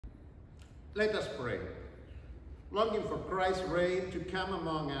Let us pray. Longing for Christ's reign to come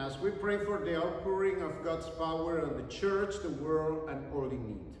among us, we pray for the outpouring of God's power on the church, the world, and all in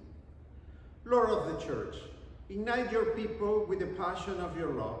need. Lord of the church, ignite your people with the passion of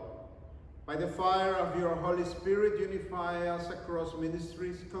your love. By the fire of your Holy Spirit, unify us across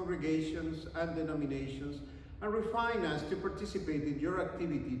ministries, congregations, and denominations, and refine us to participate in your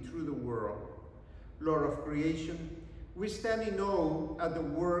activity through the world. Lord of creation, we stand in awe at the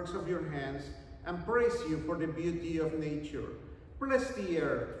works of your hands and praise you for the beauty of nature. Bless the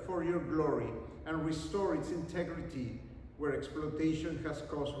earth for your glory and restore its integrity where exploitation has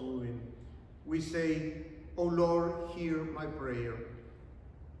caused ruin. We say, O Lord, hear my prayer.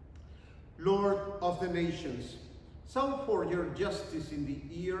 Lord of the nations, sound for your justice in the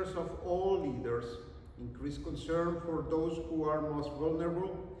ears of all leaders. Increase concern for those who are most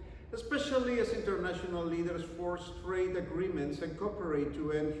vulnerable, especially as international leaders force trade agreements and cooperate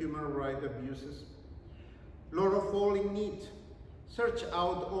to end human rights abuses. Lord of all in need, search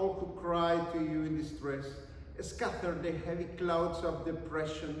out all who cry to you in distress, scatter the heavy clouds of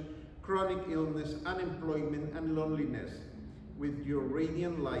depression, chronic illness, unemployment, and loneliness with your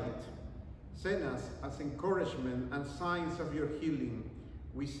radiant light. Send us as encouragement and signs of your healing.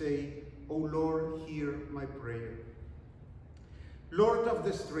 We say, O Lord, hear my prayer. Lord of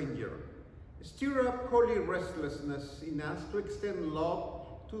the stranger, stir up holy restlessness in us to extend love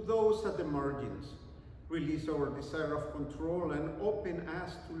to those at the margins. Release our desire of control and open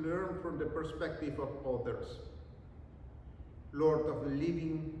us to learn from the perspective of others. Lord of the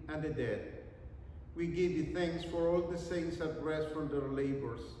living and the dead, we give you thanks for all the saints at rest from their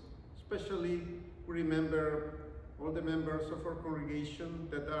labors. Especially, we remember all the members of our congregation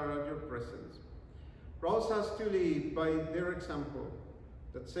that are at your presence. Rouse us to live by their example,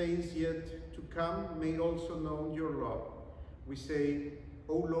 that saints yet to come may also know your love. We say,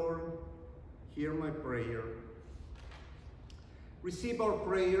 O Lord, hear my prayer. Receive our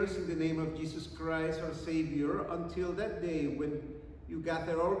prayers in the name of Jesus Christ, our Savior, until that day when you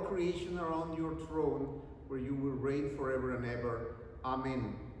gather all creation around your throne, where you will reign forever and ever.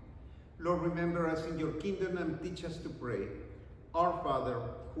 Amen. Lord, remember us in your kingdom and teach us to pray. Our Father,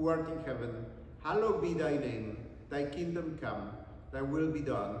 who art in heaven, hallowed be thy name. Thy kingdom come, thy will be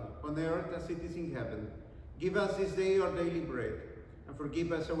done, on earth as it is in heaven. Give us this day our daily bread, and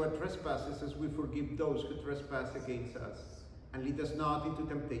forgive us our trespasses as we forgive those who trespass against us. And lead us not into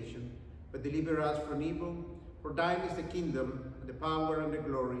temptation, but deliver us from evil. For thine is the kingdom, and the power, and the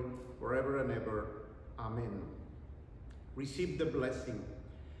glory, forever and ever. Amen. Receive the blessing.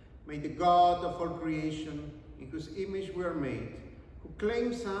 May the God of all creation, in whose image we are made, who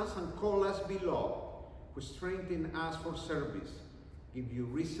claims us and calls us beloved, who strengthens us for service, give you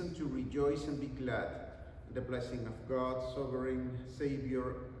reason to rejoice and be glad. And the blessing of God, sovereign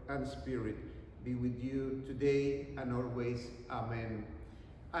Savior and Spirit, be with you today and always. Amen.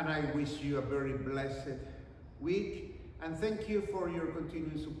 And I wish you a very blessed week, and thank you for your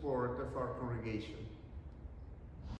continued support of our congregation.